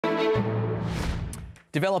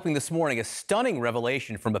Developing this morning, a stunning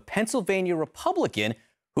revelation from a Pennsylvania Republican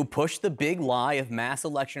who pushed the big lie of mass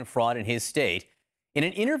election fraud in his state. In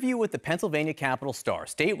an interview with the Pennsylvania Capital Star,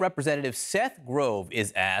 State Representative Seth Grove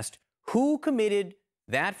is asked who committed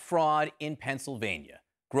that fraud in Pennsylvania.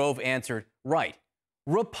 Grove answered, right,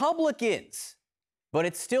 Republicans. But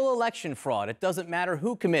it's still election fraud. It doesn't matter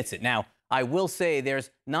who commits it. Now, I will say there's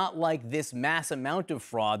not like this mass amount of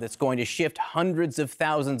fraud that's going to shift hundreds of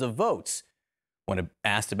thousands of votes. When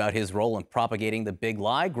asked about his role in propagating the big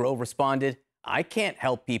lie, Grove responded, I can't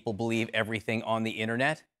help people believe everything on the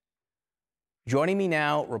internet. Joining me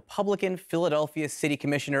now, Republican Philadelphia City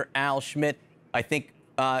Commissioner Al Schmidt. I think,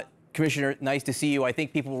 Commissioner, nice to see you. I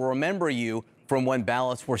think people will remember you from when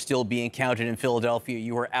ballots were still being counted in Philadelphia.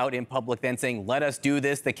 You were out in public then saying, let us do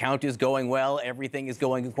this. The count is going well. Everything is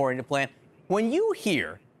going according to plan. When you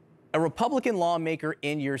hear a Republican lawmaker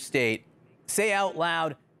in your state say out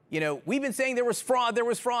loud, you know, we've been saying there was fraud, there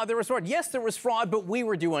was fraud, there was fraud. Yes, there was fraud, but we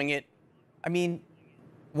were doing it. I mean,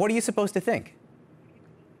 what are you supposed to think?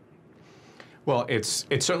 Well, it's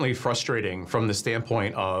certainly frustrating from the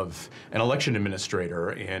standpoint of an election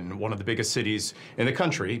administrator in one of the biggest cities in the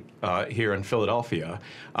country, here in Philadelphia,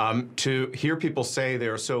 to hear people say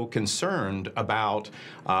they're so concerned about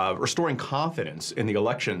restoring confidence in the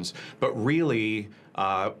elections, but really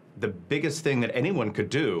the biggest thing that anyone could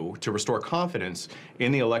do to restore confidence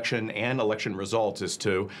in the election and election results is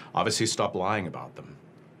to obviously stop lying about them.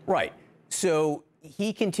 Right. So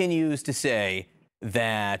he continues to say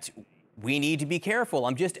that we need to be careful.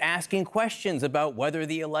 I'm just asking questions about whether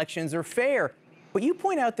the elections are fair. But you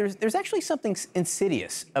point out there's actually something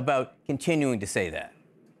insidious about continuing to say that.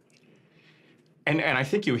 And I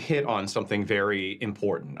think you hit on something very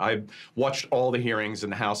important. I've watched all the hearings in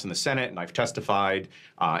the House and the Senate, and I've testified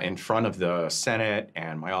in front of the Senate,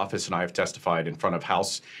 and my office and I have testified in front of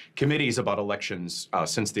House committees about elections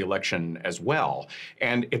since the election as well.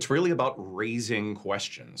 And it's really about raising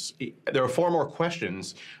questions. There are far more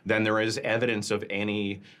questions than there is evidence of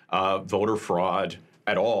any voter fraud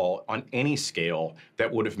at all on any scale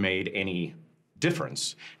that would have made any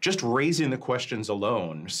difference. Just raising the questions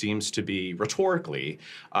alone seems to be rhetorically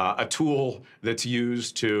a tool that's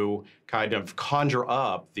used to kind of conjure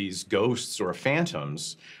up these ghosts or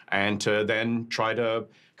phantoms and to then try to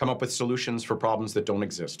come up with solutions for problems that don't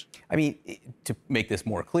exist. I mean, to make this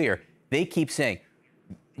more clear, they keep saying,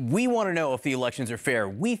 we want to know if the elections are fair.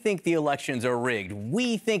 We think the elections are rigged.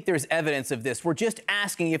 We think there's evidence of this. We're just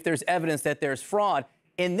asking if there's evidence that there's fraud.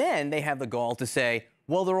 And then they have the gall to say,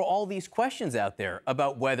 well, there are all these questions out there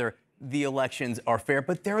about whether the elections are fair,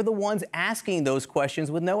 but they're the ones asking those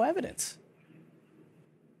questions with no evidence.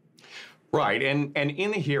 Right, and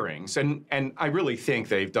in the hearings, and I really think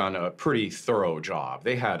they've done a pretty thorough job.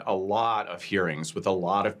 They had a lot of hearings with a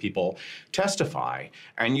lot of people testify,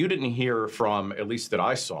 and you didn't hear from, at least that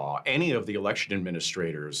I saw, any of the election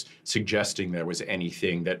administrators suggesting there was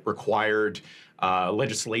anything that required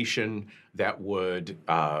legislation that would,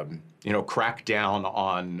 crack down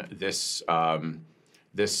on this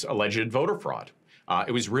this alleged voter fraud.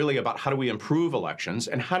 It was really about how do we improve elections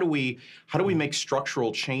and how do we make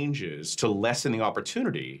structural changes to lessen the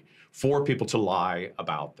opportunity for people to lie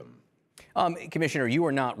about them. Commissioner, you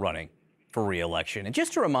are not running for re-election. And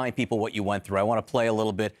just to remind people what you went through, I want to play a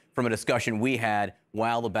little bit from a discussion we had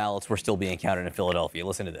while the ballots were still being counted in Philadelphia.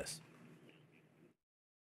 Listen to this.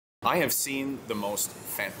 I have seen the most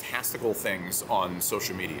fantastical things on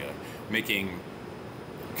social media, making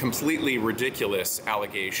completely ridiculous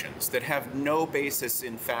allegations that have no basis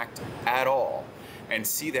in fact at all, and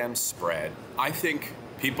see them spread. I think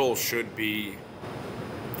people should be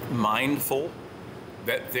mindful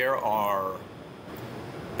that there are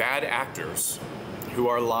bad actors who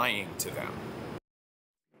are lying to them.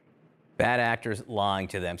 Bad actors lying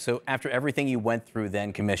to them. So after everything you went through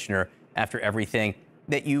then, Commissioner, after everything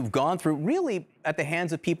that you've gone through, really at the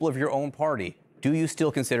hands of people of your own party, do you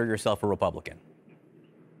still consider yourself a Republican?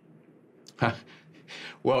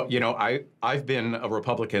 Well, you know, I've been a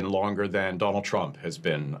Republican longer than Donald Trump has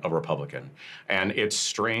been a Republican. And it's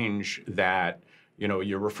strange that, you know,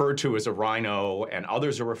 you're referred to as a rhino and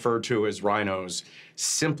others are referred to as rhinos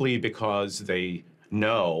simply because they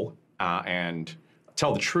know and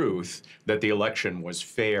tell the truth that the election was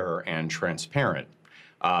fair and transparent.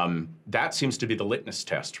 That seems to be the litmus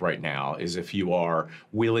test right now, is if you are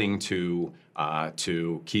willing to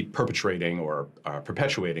keep perpetrating or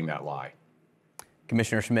perpetuating that lie.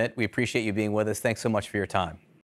 Commissioner Schmidt, we appreciate you being with us. Thanks so much for your time.